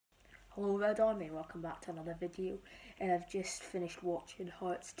Hello Red Army, welcome back to another video. And I've just finished watching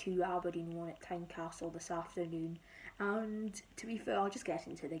Hearts 2 Aberdeen 1 at Tynecastle this afternoon. And to be fair, I'll just get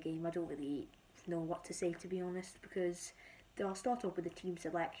into the game. I don't really know what to say, to be honest, because I'll start off with the team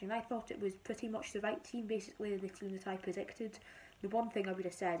selection. I thought it was pretty much the right team, basically the team that I predicted. The one thing I would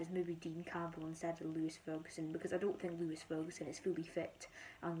have said is maybe Dean Campbell instead of Lewis Ferguson, because I don't think Lewis Ferguson is fully fit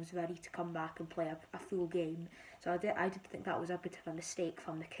and was ready to come back and play a full game. So I did think that was a bit of a mistake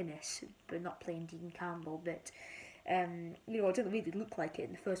from McInnes, but not playing Dean Campbell. But it didn't really look like it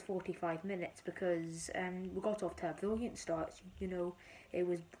in the first 45 minutes because we got off to a brilliant start. It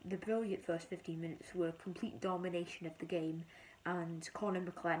was the brilliant first 15 minutes were complete domination of the game, and Conor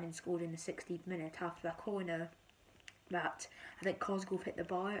McLennan scored in the 16th minute after a corner that I think Cosgrove hit the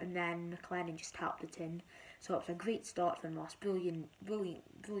bar and then McLennan just tapped it in. So it was a great start from us, brilliant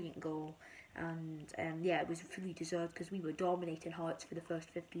goal, and it was fully deserved because we were dominating Hearts for the first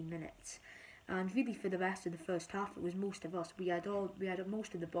 15 minutes. And really, for the rest of the first half, it was most of us. We had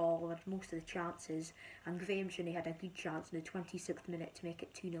most of the ball, we had most of the chances, and Graham Shinnie had a good chance in the 26th minute to make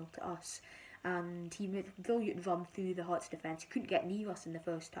it 2-0 to us. And he made a brilliant run through the Hearts defence. He couldn't get near us in the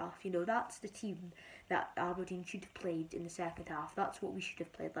first half. That's the team that Aberdeen should have played in the second half. That's what we should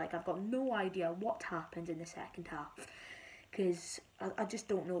have played like. I've got no idea what happened in the second half because I just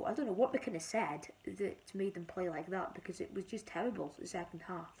don't know. I don't know what they could have said that made them play like that because it was just terrible the second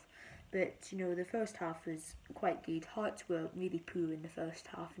half. But the first half was quite good. Hearts were really poor in the first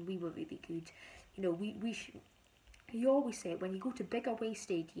half, and we were really good. We you always say it, when you go to big away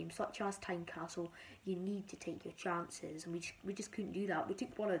stadiums such as Tynecastle, you need to take your chances, and we just couldn't do that. We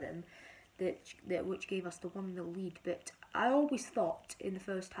took one of them, which gave us the 1-0 lead. But I always thought in the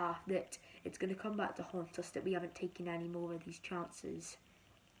first half that it's going to come back to haunt us that we haven't taken any more of these chances,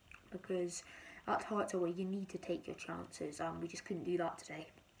 because at Hearts away you need to take your chances, and we just couldn't do that today.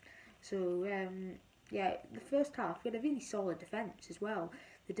 So the first half we had a really solid defence as well.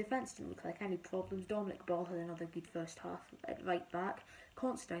 The defence didn't look like any problems. Dominic Ball had another good first half at right back.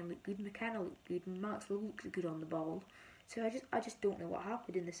 Constantine looked good. McKenna looked good. And Maxwell looked good on the ball. So I just don't know what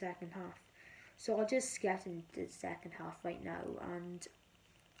happened in the second half. So I'll just get into the second half right now. And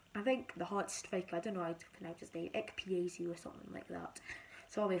I think the Hearts striker, I don't know how to pronounce his name, Ikpeazu or something like that.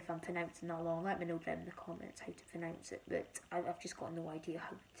 Sorry if I'm pronouncing that wrong. Let me know down in the comments how to pronounce it. But I've just got no idea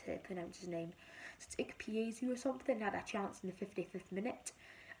how to pronounce his name. So it's Ikpeazu or something. Had a chance in the 55th minute,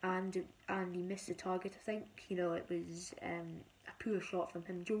 and he missed the target. I think it was a poor shot from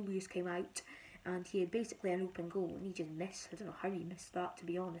him. Joe Lewis came out, and he had basically an open goal, and he just missed. I don't know how he missed that, to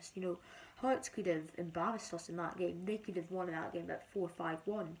be honest. Hearts could have embarrassed us in that game. They could have won that game about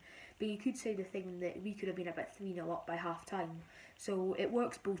 4-5-1. But you could say the thing that we could have been about 3-0 up by half time. So it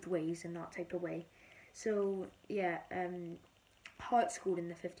works both ways in that type of way. So Hearts scored in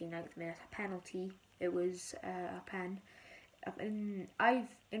the 59th minute, a penalty. It was a pen. In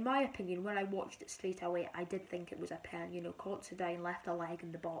my opinion, when I watched it straight away, I did think it was a pen. Constantine left a leg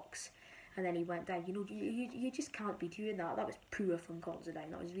in the box, and then he went down. You just can't be doing that. That was poor from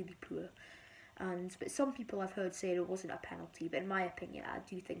Constantine. That was really poor. But some people I've heard say it wasn't a penalty, but in my opinion, I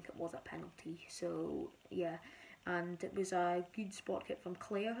do think it was a penalty. So yeah, and it was a good spot kick from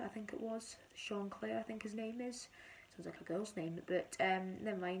Clare. I think it was Sean Clare. I think his name is. Sounds like a girl's name, but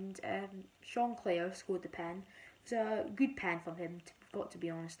never mind. Sean Clare scored the pen. It was a good pen from him. Got to be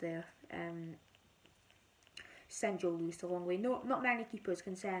honest there. Sent Joe Lewis the wrong way. No, not many keepers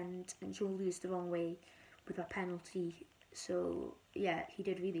can send Joe Lewis the wrong way with a penalty. So yeah, he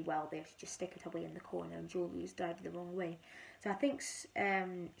did really well there to just stick it away in the corner, and Joe Lewis dived the wrong way. So I think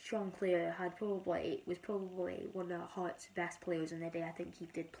Sean Clare was probably one of Hearts' best players in the day. I think he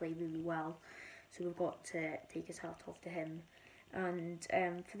did play really well. So we've got to take his hat off to him. And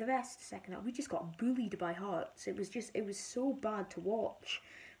for the rest of the second half, we just got bullied by Hearts. It was so bad to watch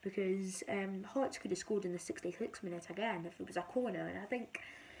because Hearts could have scored in the 66th minute again if it was a corner, and I think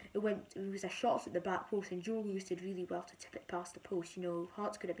it was a shot at the back post, and Joe Lewis did really well to tip it past the post.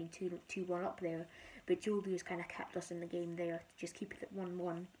 Hearts could have been 2-1 up there, but Joe Lewis kind of kept us in the game there to just keep it at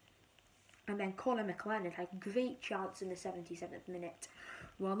 1-1. And then Conor McLennan had a great chance in the 77th minute.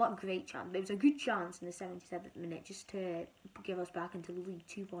 Well, not a great chance, but it was a good chance in the 77th minute just to give us back into the lead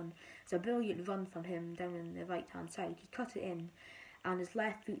 2-1. It's a brilliant run from him down on the right-hand side. He cut it in, and his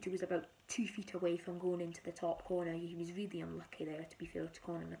left foot was about 2 feet away from going into the top corner. He was really unlucky there, to be fair to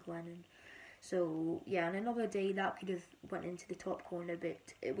Conor McLennan. So yeah, on another day that could have went into the top corner,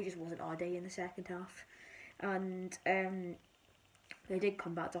 but it just wasn't our day in the second half. And they did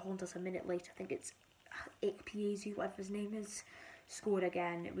come back to haunt us a minute later. I think it's Ikpeazu, whatever his name is, scored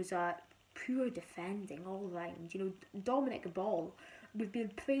again. It was a poor defending all round. Dominic Ball we've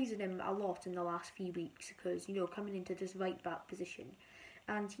been praising him a lot in the last few weeks because, you know, coming into this right back position,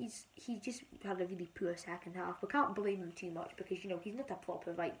 and he just had a really poor second half. We can't blame him too much because, you know, he's not a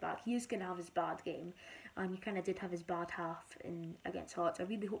proper right back. He is going to have his bad game, and he kind of did have his bad half in against Hearts. I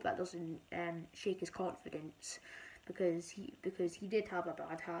really hope that doesn't shake his confidence because he did have a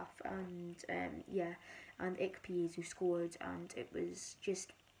bad half, and yeah, and Ikpe who scored, and it was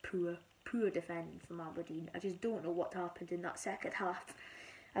just poor defending from Aberdeen. I just don't know what happened in that second half.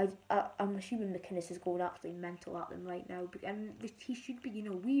 I'm assuming McInnes is going absolutely mental at them right now, and he should be. You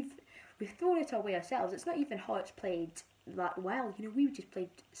know, we've thrown it away ourselves. It's not even Hearts played that well. You know, we've just played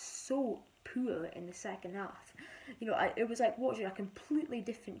so poor in the second half. You know, it was like watching a completely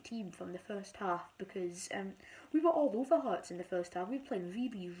different team from the first half because we were all over Hearts in the first half. We were playing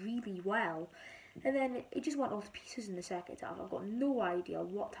really well. And then it just went all to pieces in the second half. I've got no idea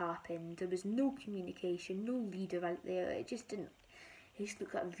what happened. There was no communication, no leader out there. It just didn't. It just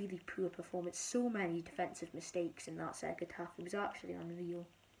looked like a really poor performance. So many defensive mistakes in that second half. It was actually unreal.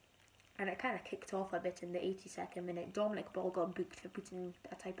 And it kind of kicked off a bit in the 82nd minute. Dominic Ball got booked for putting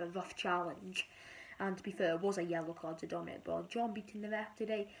a type of rough challenge. And to be fair, it was a yellow card to Dominic Ball. John beating the ref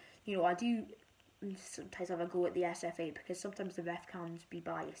today. You know, I do sometimes have a go at the SFA because sometimes the ref can be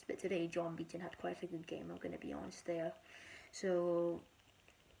biased. But today, John Beaton had quite a good game, I'm going to be honest there. So,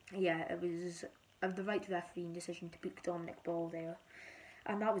 yeah, it was the right refereeing decision to book Dominic Ball there.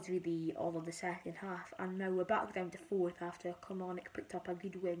 And that was really all of the second half. And now we're back down to fourth after Kilmarnock picked up a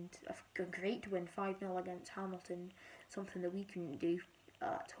good win, a great win, 5-0 against Hamilton, something that we couldn't do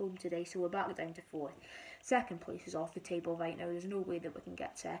at home today. So we're back down to fourth. Second place is off the table right now. There's no way that we can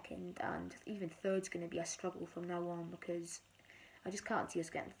get second, and even third's going to be a struggle from now on because I just can't see us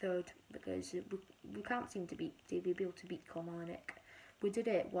getting third because we can't seem to be able to beat Kilmarnock. We did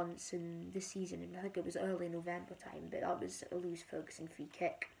it once in this season, and I think it was early November time, but that was a Lewis Ferguson free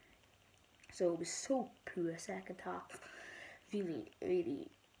kick. So it was so poor second half.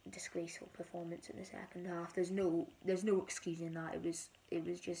 Really disgraceful performance in the second half. There's no excusing that. It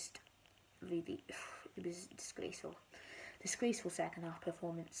was just really, it was disgraceful second half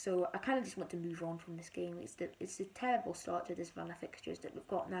performance. So I kind of just want to move on from this game. It's a terrible start to this run of fixtures that we've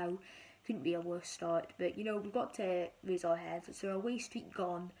got now. Couldn't be a worse start, but you know, we've got to raise our heads. It's our away streak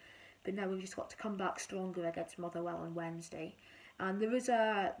gone, but now we've just got to come back stronger against Motherwell on Wednesday. And there was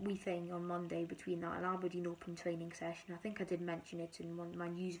a wee thing on Monday between that and Aberdeen Open training session. I think I did mention it in one of my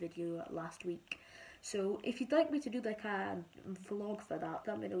news video last week. So if you'd like me to do like a vlog for that,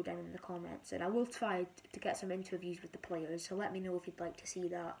 let me know down in the comments, and I will try to get some interviews with the players. So let me know if you'd like to see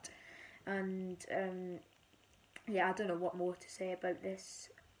that. And yeah, I don't know what more to say about this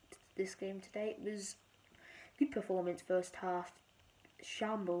game today. It was good performance first half,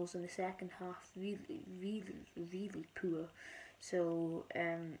 shambles in the second half, really poor. So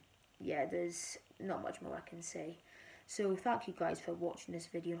yeah, there's not much more I can say. So thank you guys for watching this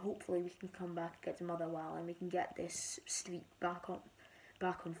video, and hopefully we can come back against Motherwell and we can get this streak back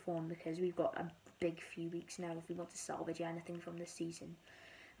on form, because we've got a big few weeks now if we want to salvage anything from this season.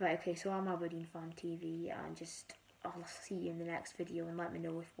 Right, okay, so I'm Aberdeen Fan TV, and I'll see you in the next video, and let me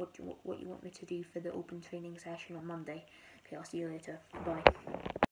know what you want me to do for the open training session on Monday. Okay, I'll see you later. Bye.